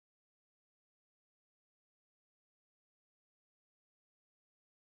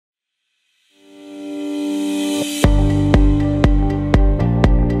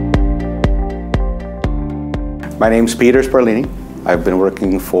My name's Peter Sparlini. I've been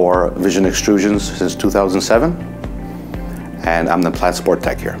working for Vision Extrusions since 2007, and I'm the plant support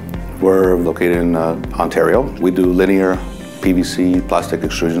tech here. We're located in Ontario. We do linear PVC plastic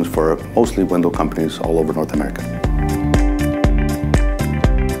extrusions for mostly window companies all over North America.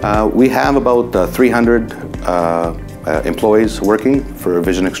 We have about 300 employees working for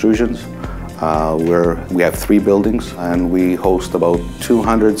Vision Extrusions. We have 3 buildings and we host about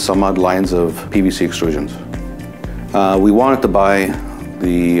 200 some odd lines of PVC extrusions. We wanted to buy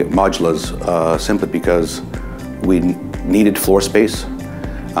the Modulas simply because we needed floor space,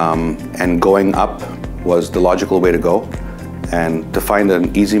 and going up was the logical way to go, and to find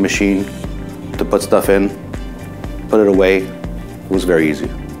an easy machine to put stuff in, put it away, was very easy.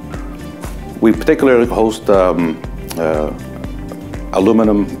 We particularly host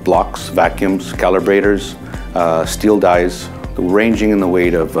aluminum blocks, vacuums, calibrators, steel dies, ranging in the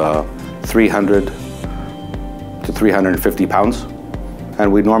weight of 300 to 350 pounds.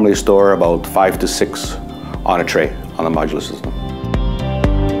 And we normally store about 5 to 6 on a tray on the Modula system.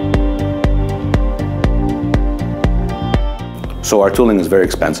 So our tooling is very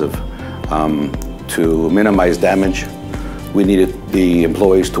expensive. To minimize damage, we needed the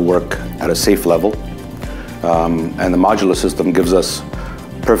employees to work at a safe level. And the Modula system gives us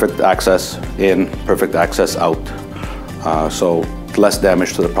perfect access in, perfect access out. So less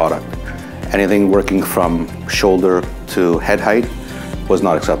damage to the product. Anything working from shoulder to head height was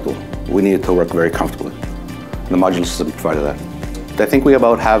not acceptable. We needed to work very comfortably. The Modula system provided that. I think we have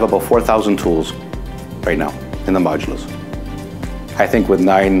about 4,000 tools right now in the Modulas. I think with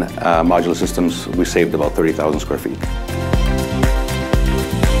 9 Modula systems, we saved about 30,000 square feet.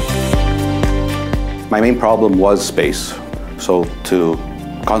 My main problem was space. So to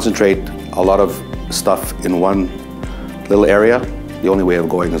concentrate a lot of stuff in one little area, the only way of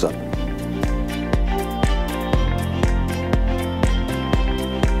going is up.